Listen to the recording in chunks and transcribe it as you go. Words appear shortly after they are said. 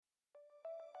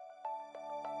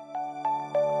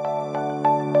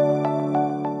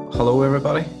Hello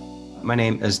everybody, my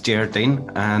name is Jared Dean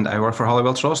and I work for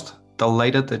Holywell Trust.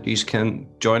 Delighted that you can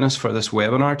join us for this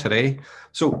webinar today.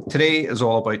 So today is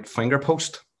all about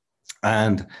Fingerpost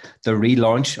and the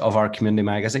relaunch of our community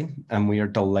magazine, and we are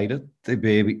delighted to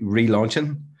be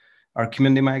relaunching our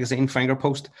community magazine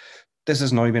Fingerpost. This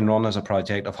has now been run as a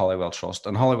project of Holywell Trust,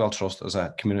 and Holywell Trust is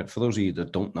a community, for those of you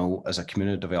that don't know, is a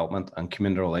community development and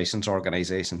community relations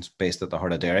organisation based at the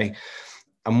heart of Derry.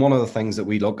 And one of the things that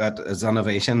we look at is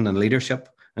innovation and leadership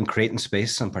and creating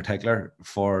space in particular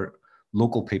for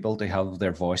local people to have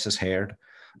their voices heard.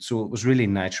 So it was really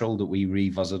natural that we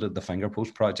revisited the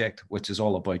Fingerpost project, which is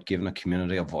all about giving a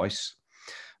community a voice.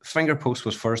 Fingerpost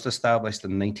was first established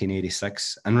in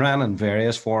 1986 and ran in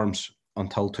various forms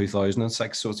until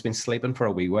 2006. So it's been sleeping for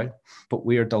a wee while, but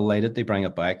we are delighted to bring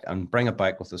it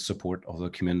back with the support of the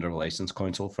Community Relations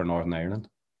Council for Northern Ireland.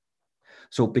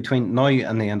 So between now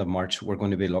and the end of March, we're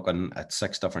going to be looking at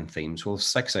 6 different themes. We'll have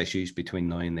 6 issues between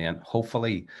now and then.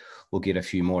 Hopefully, we'll get a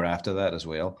few more after that as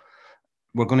well.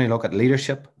 We're going to look at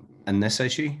leadership in this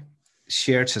issue,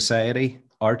 shared society,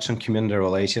 arts and community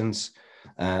relations,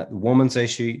 women's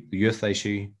issue, youth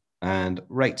issue, and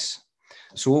rights.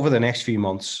 So over the next few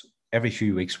months, every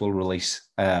few weeks, we'll release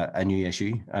a new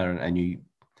issue, or a new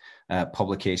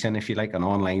publication, if you like, an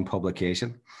online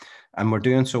publication. And we're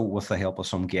doing so with the help of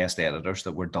some guest editors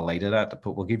that we're delighted at,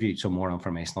 but we'll give you some more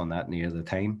information on that near the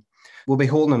time. We'll be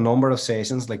holding a number of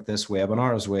sessions like this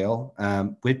webinar as well.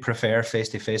 We'd prefer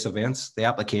face-to-face events. The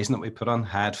application that we put on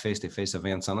had face-to-face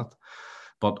events in it,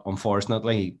 but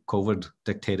unfortunately, COVID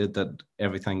dictated that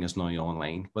everything is now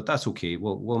online, but that's okay.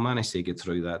 We'll manage to get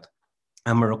through that.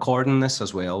 And we're recording this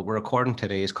as well. We're recording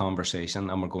today's conversation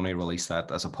and we're going to release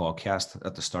that as a podcast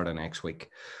at the start of next week.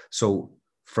 So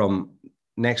from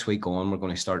next week on, we're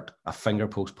going to start a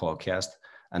Fingerpost podcast,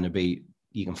 and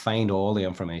you can find all the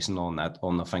information on that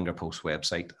on the Fingerpost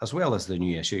website, as well as the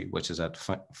new issue, which is at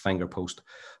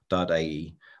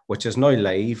fingerpost.ie, which is now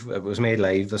live. It was made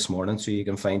live this morning, so you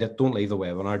can find it. Don't leave the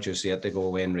webinar just yet to go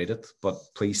away and read it, but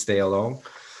please stay along.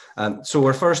 So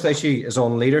our first issue is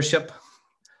on leadership.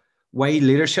 Why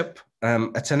leadership?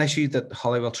 It's an issue that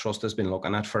Holywell Trust has been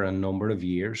looking at for a number of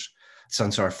years,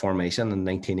 since our formation in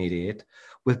 1988.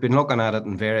 We've been looking at it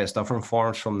in various different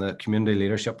forms, from the community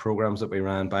leadership programs that we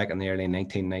ran back in the early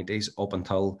 1990s up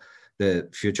until the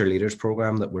Future Leaders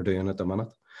program that we're doing at the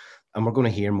minute. And we're going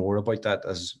to hear more about that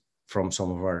from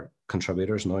some of our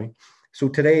contributors now. So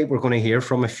today we're going to hear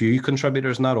from a few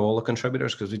contributors, not all the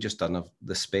contributors, because we just don't have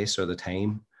the space or the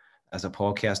time as a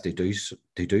podcast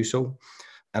to do so.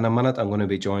 In a minute, I'm going to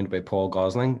be joined by Paul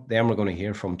Gosling. Then we're going to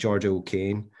hear from Georgia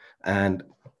O'Kane, and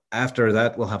after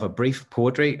that, we'll have a brief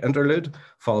poetry interlude,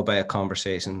 followed by a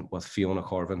conversation with Fiona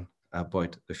Corvin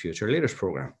about the Future Leaders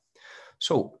Programme.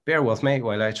 So bear with me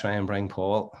while I try and bring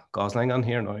Paul Gosling on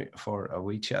here now for a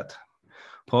wee chat.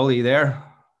 Paul, are you there?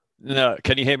 No,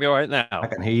 can you hear me all right now? I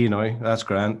can hear you now. That's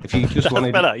grand. If you just want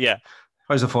to... better, yeah.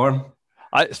 How's the form?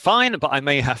 It's fine, but I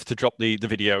may have to drop the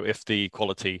video if the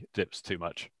quality dips too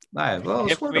much. Well,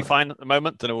 if we fine at the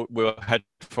moment, then we'll head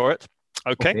for it.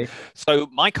 Okay. So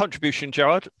my contribution,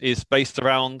 Gerard, is based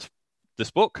around this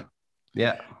book.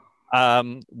 Yeah.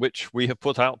 Which we have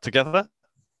put out together.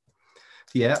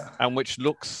 Yeah. And which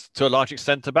looks to a large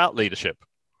extent about leadership.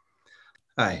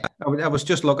 I was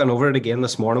just looking over it again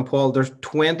this morning, Paul. There's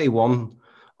 21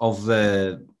 of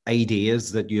the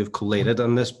ideas that you've collated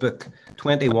in this book.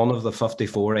 21 of the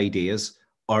 54 ideas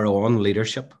are on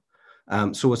leadership.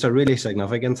 So it's a really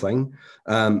significant thing.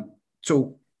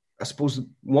 So I suppose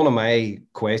one of my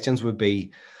questions would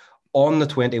be, on the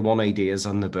 21 ideas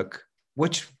in the book,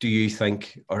 which do you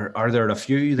think, or are there a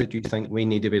few that you think we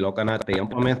need to be looking at to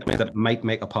implement that might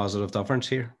make a positive difference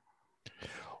here?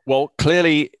 Well,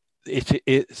 clearly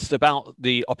it's about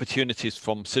the opportunities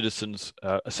from citizens'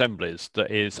 assemblies that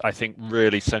is, I think,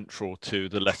 really central to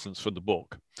the lessons from the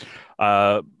book.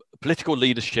 Political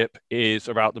leadership is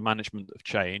about the management of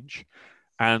change,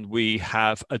 and we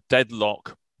have a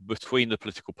deadlock between the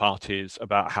political parties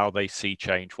about how they see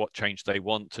change, what change they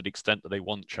want, to the extent that they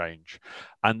want change.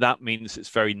 And that means it's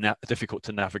very difficult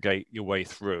to navigate your way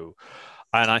through.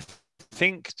 And I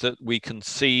think that we can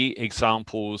see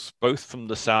examples both from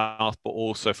the South, but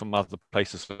also from other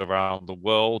places around the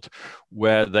world,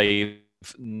 where they've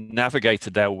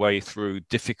navigated their way through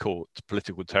difficult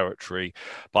political territory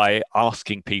by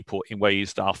asking people in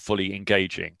ways that are fully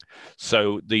engaging.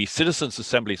 So the citizens'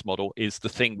 assemblies model is the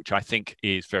thing which I think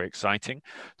is very exciting.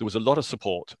 There was a lot of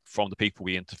support from the people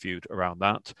we interviewed around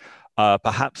that.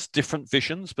 perhaps different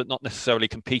visions, but not necessarily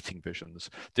competing visions,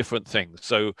 different things.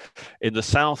 So in the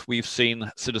South, we've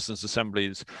seen citizens'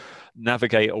 assemblies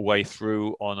navigate a way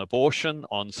through on abortion,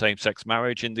 on same-sex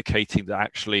marriage, indicating that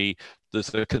actually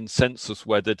there's a consensus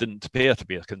where there didn't appear to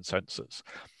be a consensus.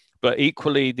 But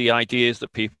equally, the ideas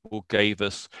that people gave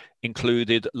us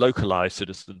included localized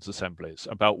citizens' assemblies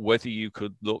about whether you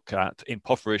could look at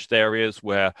impoverished areas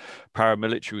where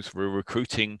paramilitaries were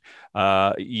recruiting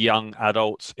young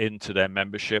adults into their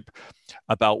membership,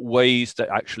 about ways that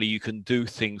actually you can do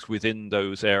things within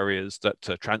those areas that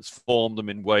transform them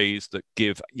in ways that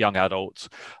give young adults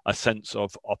a sense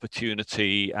of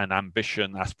opportunity and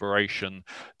ambition, aspiration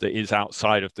that is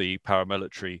outside of the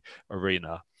paramilitary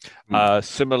arena.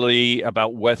 Similarly,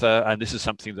 about whether, and this is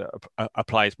something that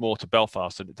applies more to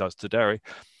Belfast than it does to Derry,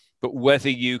 but whether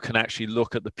you can actually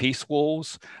look at the peace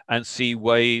walls and see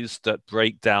ways that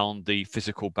break down the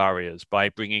physical barriers by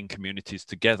bringing communities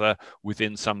together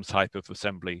within some type of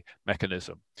assembly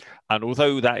mechanism. And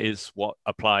although that is what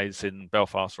applies in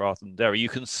Belfast rather than Derry, you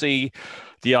can see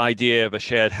the idea of a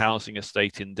shared housing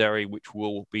estate in Derry, which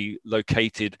will be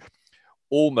located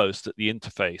almost at the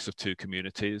interface of two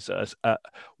communities,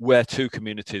 where two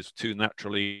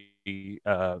naturally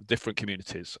different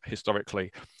communities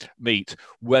historically meet,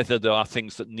 whether there are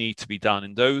things that need to be done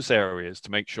in those areas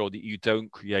to make sure that you don't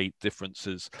create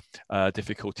differences,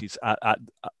 difficulties at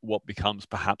what becomes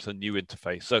perhaps a new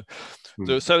interface. So,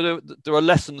 there are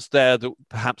lessons there that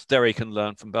perhaps Derry can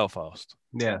learn from Belfast.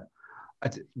 Yeah.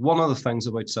 One of the things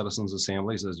about citizens'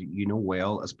 assemblies is,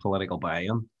 well, is political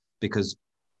buy-in, because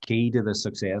key to the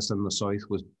success in the South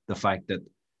was the fact that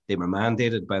they were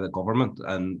mandated by the government,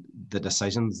 and the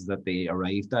decisions that they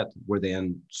arrived at were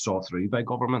then saw through by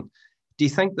government. Do you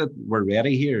think that we're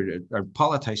ready here? Are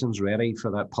politicians ready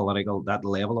for that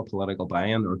level of political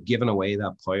buy-in, or giving away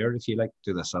that power, if you like,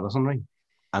 to the citizenry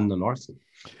and the North?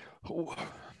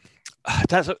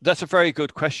 That's a very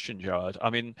good question, Gerard.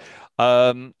 I mean,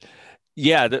 there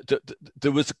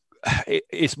was.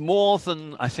 It's more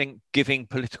than, I think, giving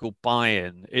political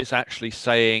buy-in. It's actually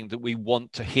saying that we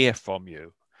want to hear from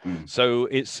you. So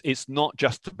it's not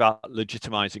just about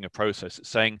legitimizing a process. It's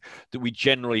saying that we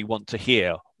generally want to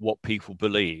hear what people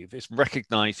believe. It's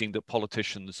recognizing that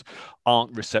politicians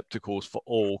aren't receptacles for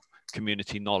all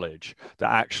community knowledge, that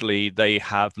actually they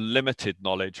have limited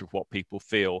knowledge of what people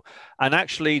feel, and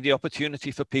actually the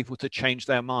opportunity for people to change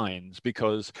their minds.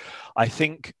 Because I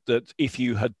think that if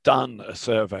you had done a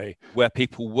survey where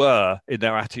people were in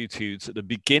their attitudes at the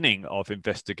beginning of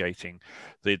investigating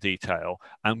the detail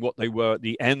and what they were at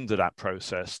the end of that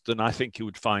process, then I think you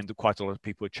would find that quite a lot of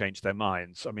people would change their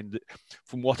minds. I mean,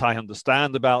 from what I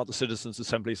understand about the citizens'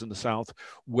 assemblies in the South,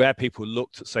 where people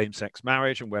looked at same-sex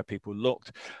marriage and where people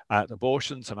looked at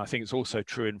abortions, and I think it's also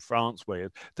true in France, where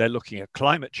they're looking at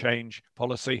climate change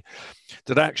policy,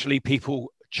 that actually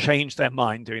people change their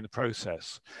mind during the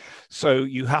process. So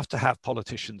you have to have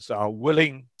politicians that are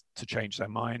willing to change their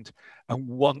mind and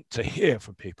want to hear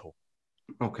from people.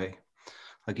 Okay.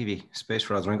 I'll give you space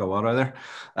for a drink of water there.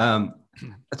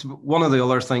 It's one of the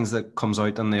other things that comes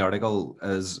out in the article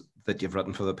is that you've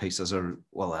written for the pieces, or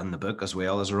well, in the book as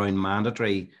well, is around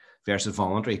mandatory versus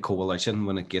voluntary coalition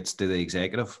when it gets to the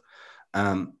executive.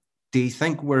 Do you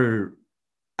think we're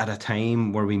at a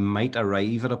time where we might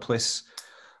arrive at a place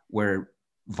where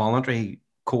voluntary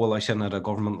coalition at a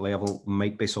government level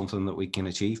might be something that we can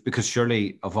achieve? Because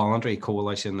surely a voluntary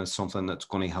coalition is something that's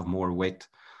going to have more weight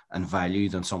and value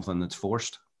than something that's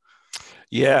forced.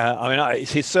 Yeah, I mean,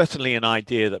 it's certainly an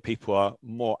idea that people are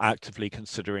more actively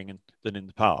considering than in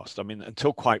the past. I mean,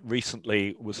 until quite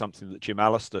recently was something that Jim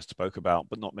Allister spoke about,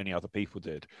 but not many other people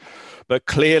did. But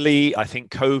clearly, I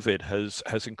think COVID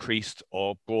has increased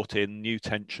or brought in new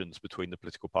tensions between the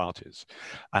political parties.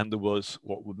 And there was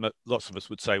what lots of us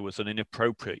would say was an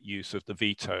inappropriate use of the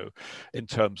veto in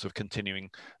terms of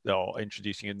continuing or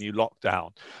introducing a new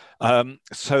lockdown.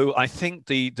 So I think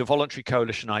the voluntary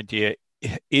coalition idea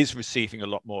is receiving a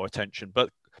lot more attention, but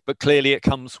clearly it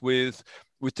comes with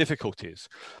difficulties,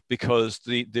 because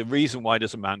the reason why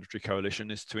there's a mandatory coalition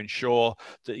is to ensure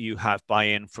that you have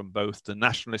buy-in from both the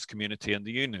nationalist community and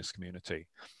the unionist community.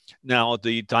 Now,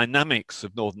 the dynamics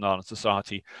of Northern Ireland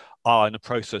society are in a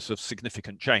process of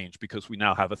significant change, because we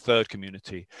now have a third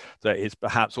community that is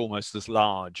perhaps almost as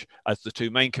large as the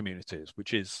two main communities,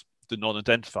 which is the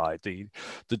non-identified, the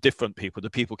different people, the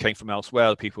people came from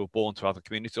elsewhere, the people who were born to other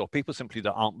communities, or people simply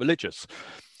that aren't religious.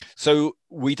 So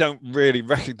we don't really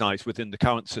recognize within the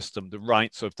current system the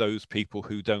rights of those people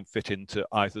who don't fit into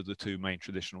either the two main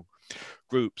traditional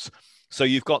groups. So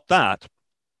you've got that,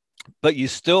 but you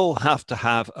still have to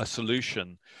have a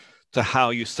solution to how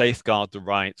you safeguard the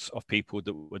rights of people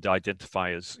that would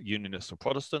identify as Unionist or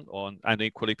Protestant, and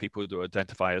equally people that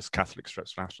identify as Catholic,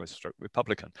 nationalist,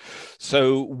 Republican.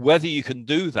 So whether you can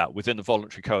do that within a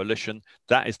voluntary coalition,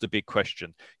 that is the big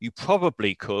question. You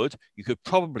could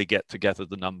probably get together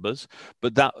the numbers,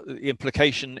 but that the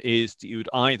implication is that you would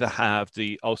either have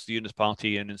the Ulster Unionist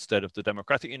Party in instead of the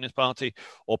Democratic Unionist Party,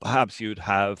 or perhaps you'd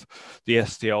have the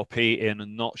SDLP in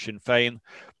and not Sinn Féin.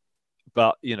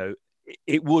 But,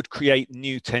 it would create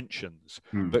new tensions.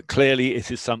 But clearly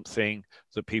it is something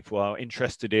that people are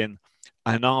interested in.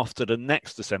 And after the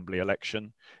next Assembly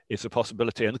election is a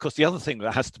possibility. And of course, the other thing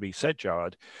that has to be said,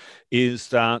 Jared, is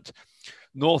that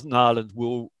Northern Ireland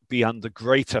will be under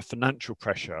greater financial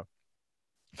pressure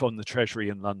from the Treasury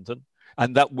in London.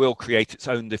 And that will create its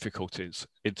own difficulties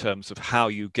in terms of how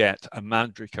you get a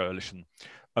mandatory coalition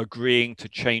agreeing to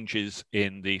changes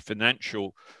in the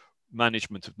financial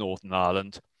management of Northern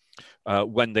Ireland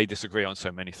when they disagree on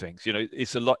so many things.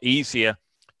 It's a lot easier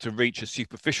to reach a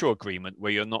superficial agreement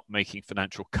where you're not making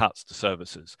financial cuts to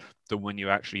services than when you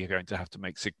actually are going to have to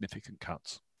make significant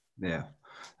cuts. Yeah.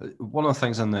 One of the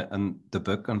things in the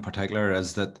book in particular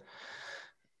is that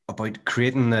about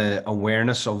creating the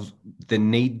awareness of the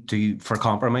need for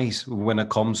compromise when it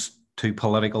comes to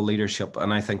political leadership.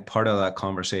 And I think part of that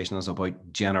conversation is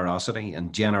about generosity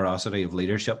of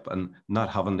leadership and not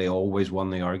having to always win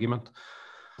the argument.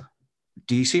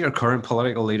 Do you see our current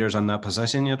political leaders in that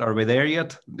position yet? Are we there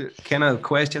yet? Kind of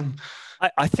question.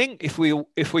 I think if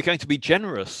we're going to be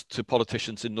generous to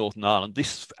politicians in Northern Ireland,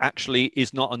 this actually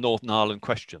is not a Northern Ireland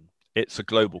question. It's a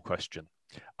global question.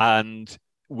 And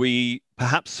we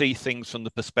perhaps see things from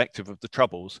the perspective of the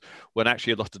Troubles when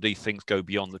actually a lot of these things go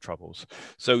beyond the Troubles.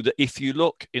 So that if you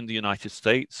look in the United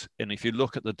States, and if you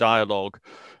look at the dialogue,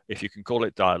 if you can call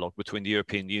it dialogue, between the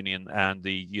European Union and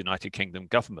the United Kingdom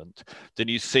government, then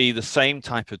you see the same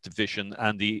type of division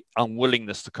and the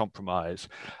unwillingness to compromise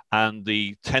and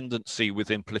the tendency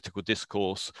within political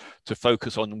discourse to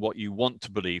focus on what you want to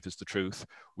believe is the truth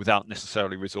without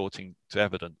necessarily resorting to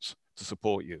evidence to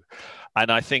support you.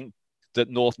 And I think that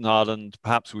Northern Ireland,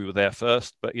 perhaps we were there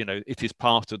first, but it is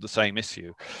part of the same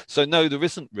issue. So no, there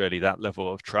isn't really that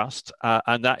level of trust,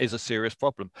 and that is a serious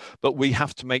problem. But we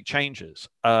have to make changes.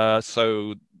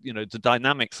 So the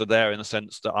dynamics are there in a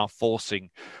sense that are forcing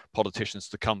politicians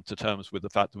to come to terms with the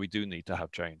fact that we do need to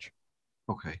have change.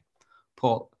 Okay,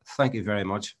 Paul, thank you very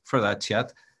much for that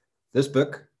chat. This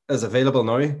book is available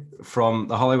now from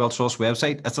the Holywell Trust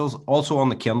website. It's also on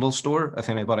the Kindle store. If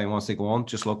anybody wants to go on,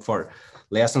 just look for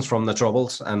Lessons from the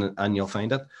Troubles and you'll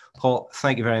find it. Paul,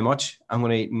 thank you very much. I'm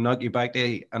going to knock you back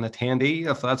to an attendee,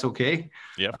 if that's okay.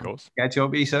 Yeah, of course. Catch you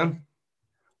up, soon.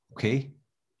 Okay,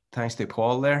 thanks to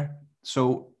Paul there.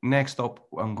 So next up,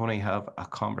 I'm going to have a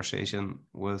conversation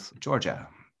with Georgia.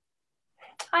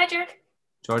 Hi, Jared.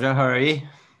 Georgia, how are you?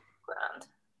 Grand.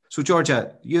 So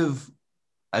Georgia, you've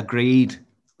agreed,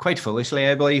 quite foolishly,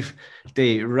 I believe,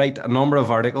 to write a number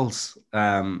of articles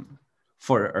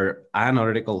for an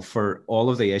article for all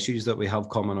of the issues that we have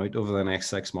coming out over the next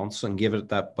 6 months and give it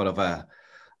that bit of a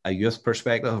youth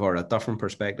perspective or a different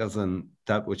perspective than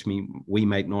that which we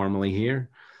might normally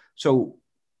hear. So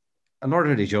in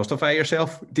order to justify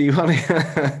yourself, do you want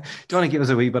to give us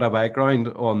a wee bit of background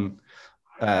on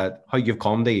how you've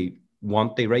come to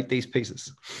want to write these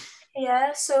pieces?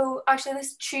 Yeah, so actually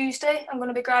this Tuesday I'm going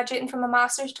to be graduating from a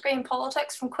master's degree in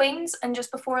politics from Queen's, and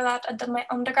just before that I did my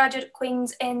undergraduate at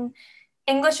Queen's in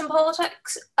English and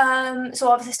politics. So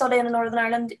obviously studying in Northern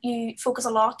Ireland, you focus a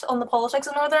lot on the politics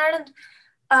of Northern Ireland,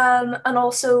 and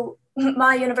also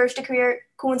my university career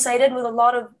coincided with a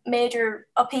lot of major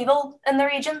upheaval in the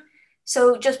region.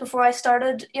 So just before I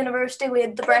started university, we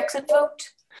had the Brexit vote,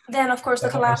 then of course the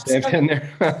collapse of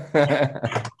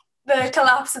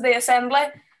the Assembly,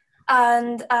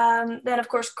 and then of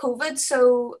course COVID.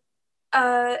 So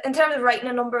in terms of writing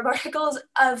a number of articles,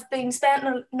 I've been spent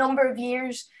a number of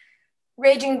years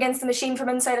raging against the machine from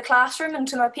inside a classroom and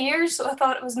to my peers. So I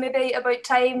thought it was maybe about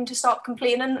time to stop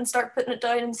complaining and start putting it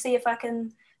down and see if I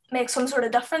can make some sort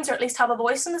of difference or at least have a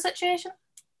voice in the situation.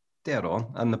 Dead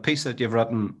on. And the piece that you've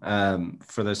written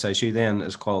for this issue then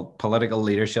is called Political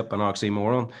Leadership and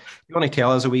Oxymoron. You want to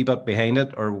tell us a wee bit behind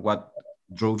it or what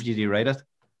drove you to write it?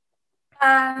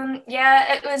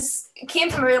 Yeah, it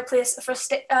came from a real place of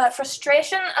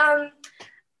frustration.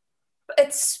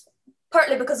 It's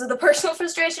partly because of the personal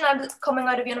frustration. I was coming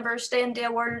out of university into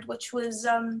a world which was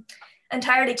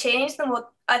entirely changed than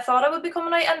what I thought I would be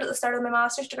coming out in at the start of my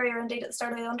master's degree, or indeed at the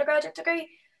start of the undergraduate degree.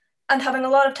 And having a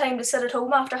lot of time to sit at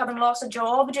home after having lost a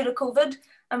job due to COVID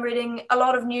and reading a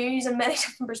lot of news and many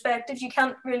different perspectives,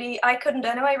 I couldn't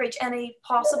anyway reach any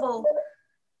possible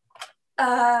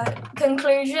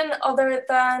conclusion other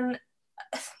than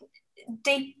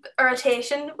deep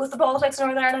irritation with the politics in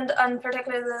Northern Ireland, and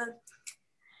particularly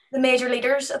the major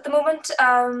leaders at the moment.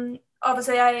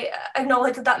 Obviously, I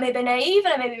acknowledge that may be naive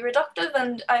and it may be reductive,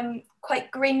 and I'm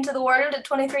quite green to the world at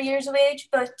 23 years of age,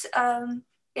 but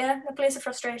yeah, a place of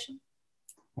frustration.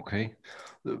 Okay.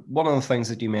 One of the things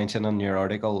that you mentioned in your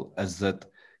article is that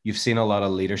you've seen a lot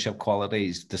of leadership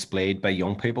qualities displayed by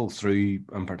young people through,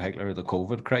 in particular, the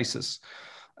COVID crisis.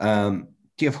 Do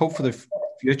you have hope for the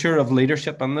future of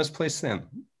leadership in this place then?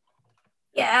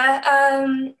 Yeah,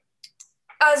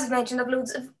 as I've mentioned, I've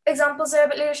loads of examples there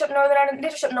about leadership in Northern Ireland.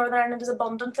 Leadership in Northern Ireland is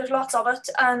abundant. There's lots of it,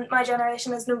 and my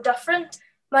generation is no different.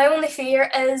 My only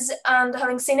fear is, and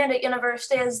having seen it at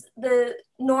university, is the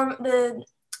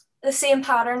same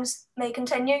patterns may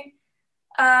continue.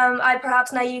 I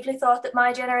perhaps naively thought that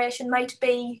my generation might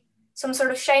be some sort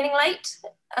of shining light,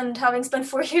 and having spent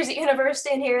 4 years at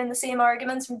university and hearing the same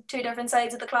arguments from two different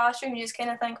sides of the classroom, you just kind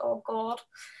of think, oh God,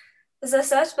 is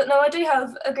this it? But no, I do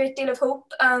have a great deal of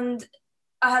hope, and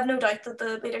I have no doubt that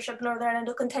the leadership in Northern Ireland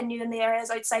will continue in the areas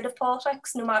outside of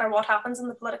politics, no matter what happens in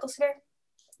the political sphere.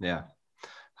 Yeah,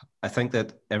 I think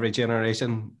that every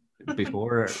generation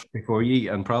before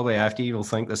you and probably after you will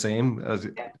think the same.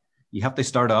 You have to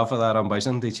start off with that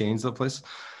ambition to change the place.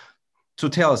 So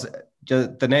tell us,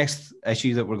 the next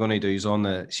issue that we're going to do is on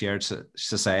the shared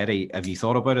society. Have you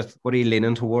thought about it? What are you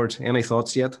leaning towards? Any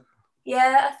thoughts yet?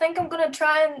 Yeah, I think I'm going to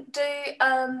try and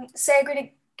do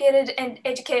segregated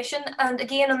education. And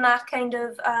again, on that kind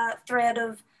of thread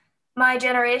of my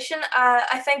generation,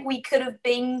 I think we could have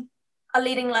been a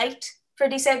leading light for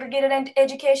desegregated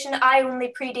education. I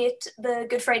only predate the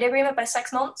Good Friday Agreement by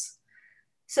 6 months.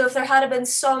 So if there had been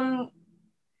some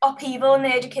upheaval in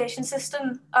the education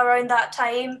system around that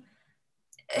time,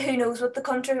 who knows what the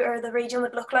country or the region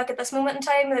would look like at this moment in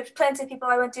time. There's plenty of people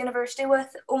I went to university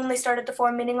with only started to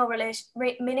form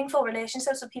meaningful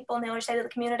relationships with people on the other side of the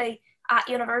community at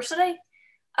university.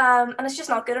 And it's just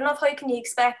not good enough. How can you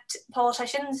expect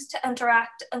politicians to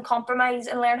interact and compromise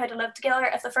and learn how to live together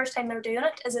if the first time they're doing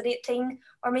it is at 18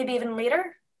 or maybe even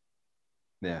later?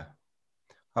 Yeah,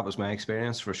 that was my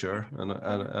experience for sure. And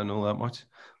I know that much.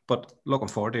 But looking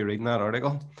forward to reading that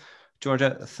article.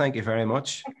 Georgia, thank you very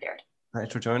much. Thanks, Jared.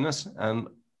 Thanks for joining us. And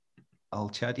I'll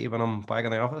chat to you when I'm back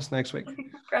in the office next week.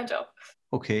 Grand job.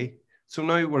 Okay, so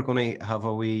now we're going to have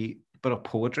a wee bit of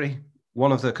poetry.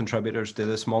 One of the contributors to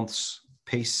this month's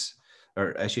piece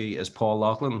or issue is Paul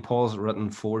Loughlin. Paul's written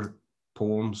 4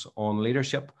 poems on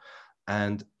leadership,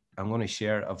 and I'm going to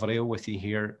share a video with you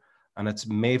here, and it's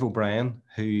Maeve O'Brien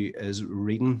who is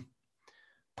reading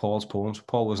Paul's poems.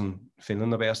 Paul wasn't feeling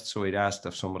the best, so he'd asked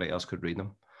if somebody else could read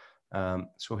them.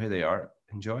 So here they are.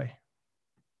 Enjoy.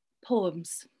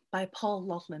 Poems by Paul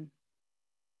Loughlin.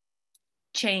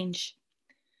 Change.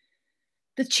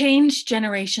 The change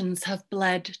generations have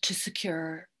bled to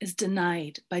secure is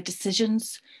denied by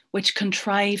decisions which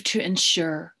contrive to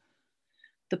ensure.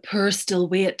 The poor still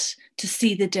wait to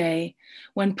see the day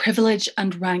when privilege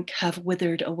and rank have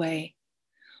withered away,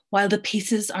 while the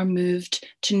pieces are moved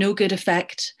to no good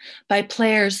effect by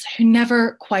players who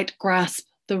never quite grasp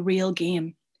the real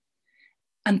game.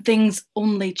 And things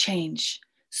only change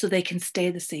so they can stay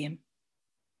the same.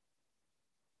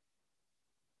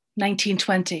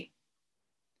 1920.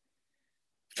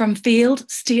 From failed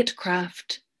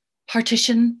statecraft,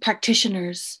 partition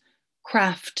practitioners,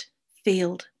 craft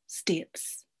failed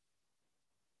states.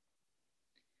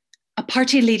 A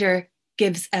party leader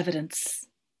gives evidence.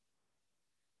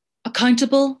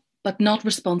 Accountable but not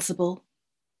responsible,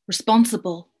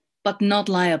 responsible but not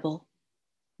liable,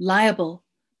 liable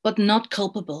but not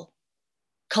culpable,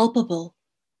 culpable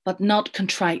but not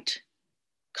contrite,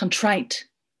 contrite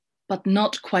but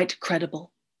not quite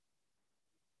credible.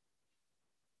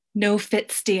 No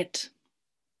fit state.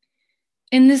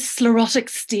 In this sclerotic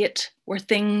state where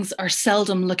things are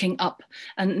seldom looking up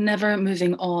and never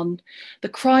moving on, the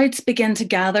crowds begin to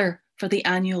gather for the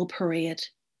annual parade.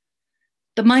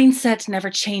 The mindset never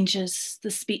changes,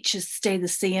 the speeches stay the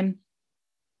same,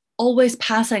 always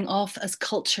passing off as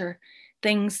culture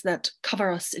things that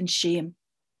cover us in shame.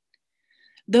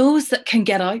 Those that can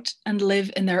get out and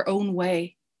live in their own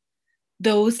way,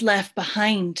 those left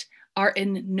behind are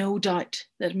in no doubt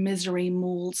that misery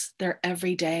molds their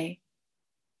every day.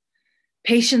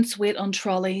 Patients wait on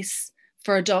trolleys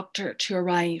for a doctor to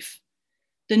arrive.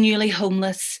 The newly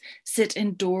homeless sit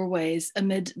in doorways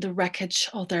amid the wreckage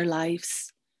of their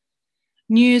lives.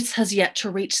 News has yet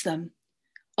to reach them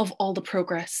of all the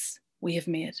progress we have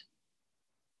made.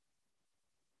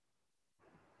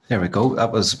 There we go.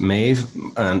 That was Maeve,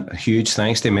 and a huge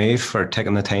thanks to Maeve for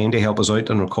taking the time to help us out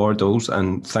and record those,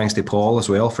 and thanks to Paul as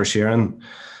well for sharing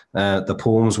the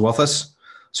poems with us.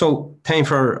 So, time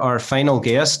for our final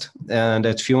guest, and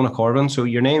it's Fiona Corbin. So,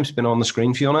 your name's been on the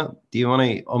screen, Fiona. Do you want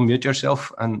to unmute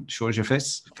yourself and show us your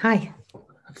face? Hi.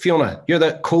 Fiona, you're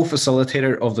the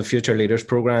co-facilitator of the Future Leaders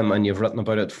Programme, and you've written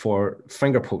about it for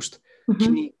Fingerpost. Mm-hmm.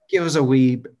 Can you give us a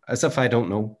wee, as if I don't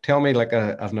know, tell me like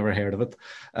I've never heard of it,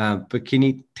 but can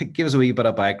you give us a wee bit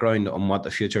of background on what the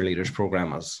Future Leaders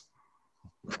Programme is?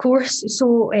 Of course.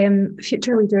 So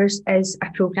Future Leaders is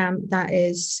a programme that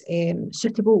is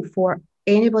suitable for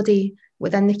anybody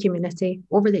within the community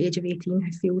over the age of 18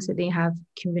 who feels that they have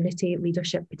community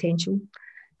leadership potential.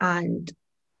 And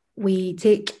we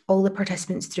take all the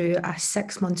participants through a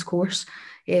 6 months course,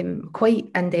 quite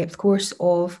in-depth course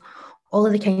of all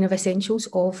of the kind of essentials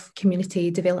of community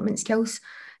development skills.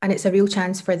 And it's a real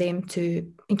chance for them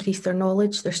to increase their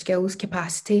knowledge, their skills,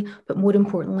 capacity, but more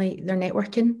importantly, their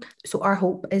networking. So our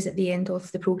hope is at the end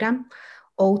of the programme,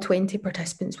 all 20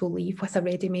 participants will leave with a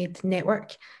ready-made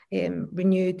network,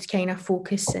 renewed kind of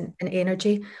focus and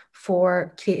energy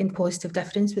for creating positive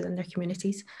difference within their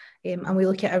communities. And we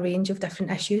look at a range of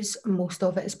different issues. Most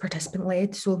of it is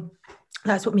participant-led. So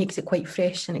that's what makes it quite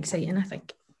fresh and exciting, I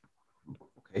think.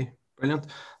 Okay, brilliant.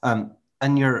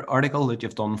 In your article that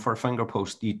you've done for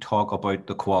Fingerpost, you talk about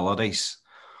the qualities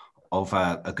of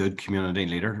a good community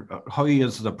leader. How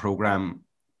is the programme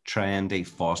trying to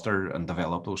foster and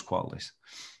develop those qualities?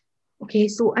 Okay,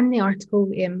 so in the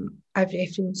article, I've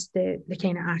referenced the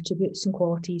kind of attributes and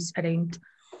qualities around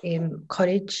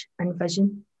courage and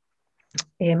vision,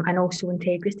 and also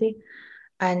integrity.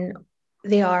 And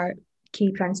they are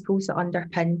key principles that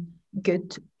underpin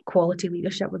good quality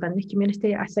leadership within the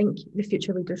community. I think the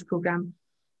Future Leaders Programme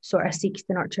sort of seeks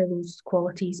to nurture those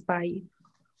qualities by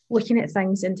looking at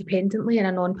things independently in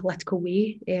a non-political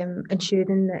way,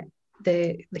 ensuring that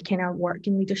the kind of work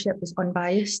in leadership is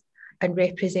unbiased and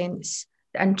represents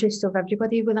the interests of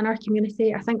everybody within our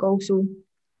community. I think also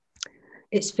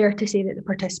it's fair to say that the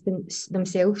participants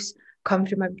themselves come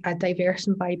from a diverse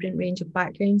and vibrant range of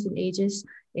backgrounds and ages,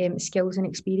 skills and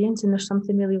experience. And there's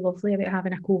something really lovely about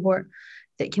having a cohort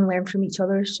that can learn from each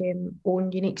other's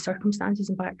own unique circumstances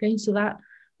and backgrounds. So that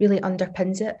really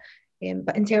underpins it.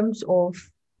 But in terms of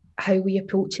how we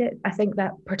approach it, I think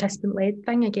that participant-led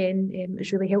thing, again,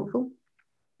 is really helpful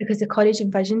because the courage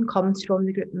and vision comes from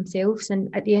the group themselves.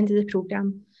 And at the end of the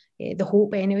programme, the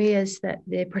hope anyway is that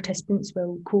the participants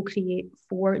will co-create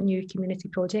 4 new community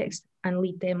projects and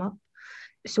lead them up.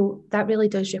 So that really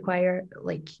does require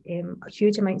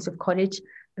huge amounts of courage,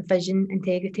 vision,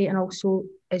 integrity, and also,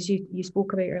 as you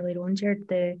spoke about earlier on, Jared,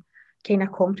 the kind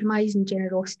of compromise and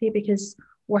generosity, because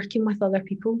working with other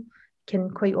people can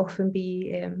quite often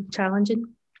be challenging.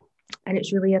 And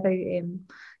it's really about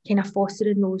kind of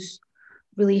fostering those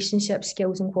relationship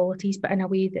skills and qualities, but in a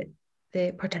way that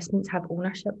the participants have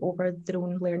ownership over their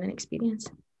own learning experience.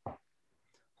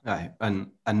 Aye,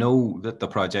 and I know that the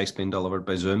project's been delivered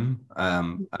by Zoom,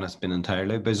 and it's been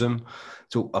entirely by Zoom.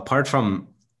 So apart from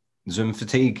Zoom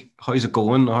fatigue, how's it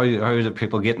going? How are the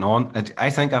people getting on?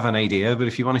 I think I have an idea, but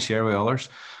if you want to share with others.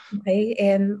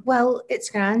 Okay, well,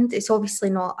 it's grand. It's obviously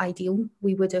not ideal.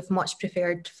 We would have much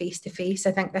preferred face-to-face.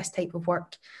 I think this type of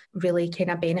work really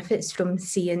kind of benefits from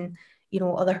seeing,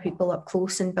 other people up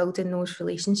close and building those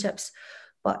relationships.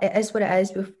 But it is what it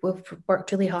is. We've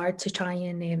worked really hard to try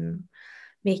and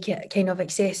make it kind of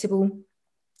accessible.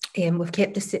 We've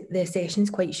kept the sessions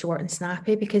quite short and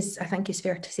snappy because I think it's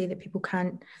fair to say that people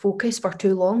can't focus for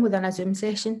too long within a Zoom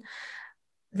session.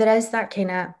 There is that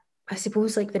kind of, I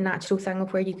suppose, like the natural thing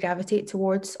of where you gravitate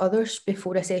towards others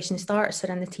before a session starts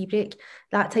or in the tea break.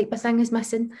 That type of thing is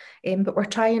missing. But we're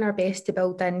trying our best to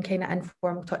build in kind of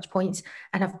informal touch points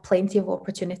and have plenty of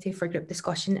opportunity for group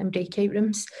discussion and breakout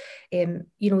rooms,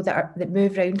 that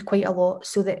move around quite a lot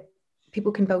so that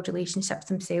people can build relationships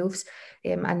themselves.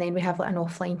 And then we have an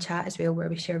offline chat as well where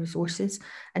we share resources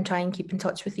and try and keep in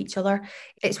touch with each other.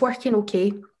 It's working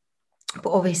okay, but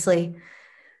obviously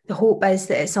the hope is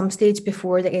that at some stage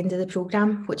before the end of the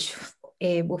programme, which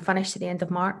will finish at the end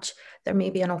of March, there may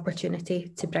be an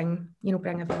opportunity to bring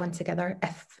everyone together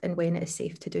if and when it is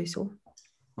safe to do so.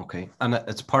 Okay, and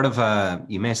it's part of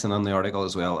you mentioned on the article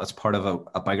as well, it's part of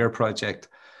a bigger project,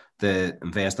 the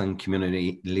Invest in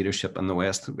Community Leadership in the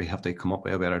West. We have to come up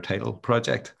with a better title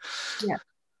project. Yeah.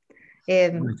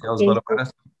 Can you tell us a bit about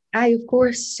it? Aye, of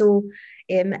course. So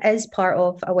it is part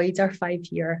of a wider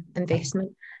 5-year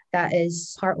investment that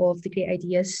is part of the Great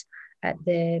Ideas at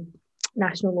the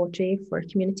National Lottery for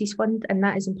Communities Fund, and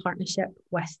that is in partnership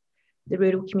with the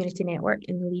Rural Community Network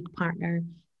and the lead partner,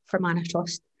 Fermanagh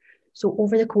Trust. So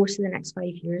over the course of the next 5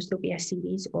 years, there'll be a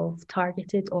series of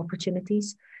targeted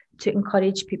opportunities to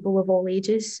encourage people of all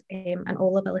ages and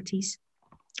all abilities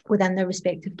within their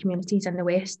respective communities in the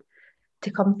West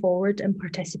to come forward and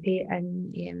participate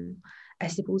in, I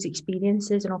suppose,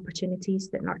 experiences and opportunities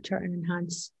that nurture and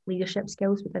enhance leadership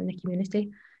skills within the community.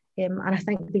 And I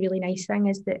think the really nice thing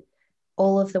is that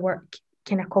all of the work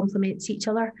kind of complements each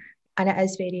other, and it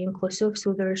is very inclusive.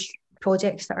 So there's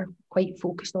projects that are quite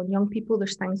focused on young people.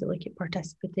 There's things that look at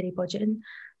participatory budgeting.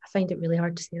 I find it really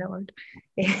hard to say that word.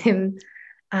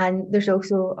 And there's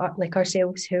also like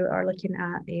ourselves who are looking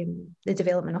at the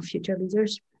development of future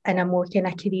leaders in a more kind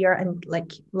of career and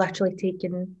like literally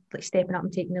stepping up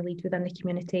and taking the lead within the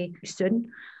community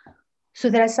soon. So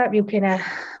there is that real kind of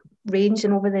range,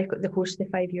 and over the course of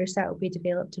the 5 years that will be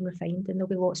developed and refined, and there'll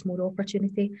be lots more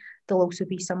opportunity. There'll also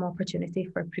be some opportunity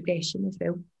for progression as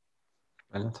well.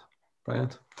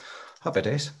 Brilliant. Happy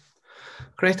days.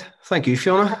 Great. Thank you,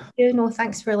 Fiona. Thank you. No,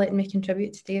 thanks for letting me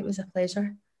contribute today. It was a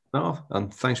pleasure. No,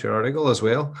 and thanks for your article as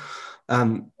well.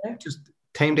 Just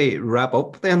time to wrap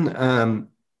up then.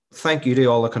 Thank you to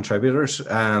all the contributors.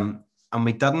 And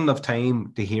we didn't have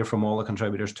time to hear from all the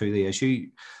contributors to the issue.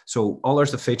 So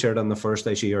others that featured in the first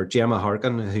issue are Gemma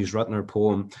Harkin, who's written her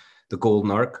poem, The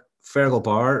Golden Arc, Fergal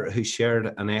Barr, who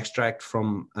shared an extract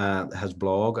from his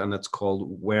blog, and it's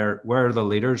called Where Are the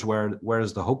Leaders? Where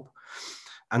is the Hope?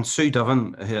 And Sue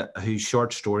Doven, whose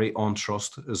short story On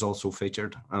Trust is also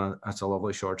featured, and it's a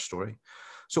lovely short story.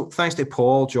 So thanks to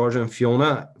Paul, Georgia and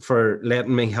Fiona for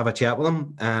letting me have a chat with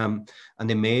them, and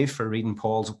to Maeve for reading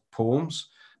Paul's poems.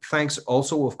 Thanks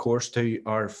also, of course, to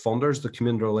our funders, the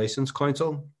Community Relations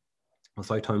Council,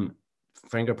 without whom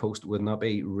Fingerpost would not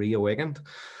be reawakened.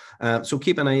 So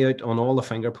keep an eye out on all the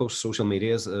Fingerpost social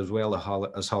medias as well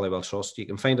as Holywell Trust. You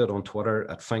can find it on Twitter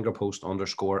at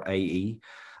fingerpost_IE.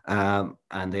 And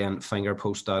then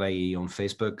fingerpost.ie on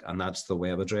Facebook, and that's the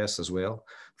web address as well.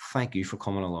 Thank you for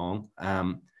coming along.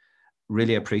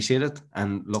 Really appreciate it,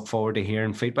 and look forward to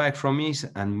hearing feedback from you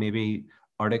and maybe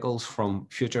articles from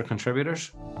future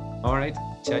contributors. All right,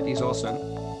 chat to you all soon.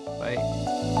 Bye.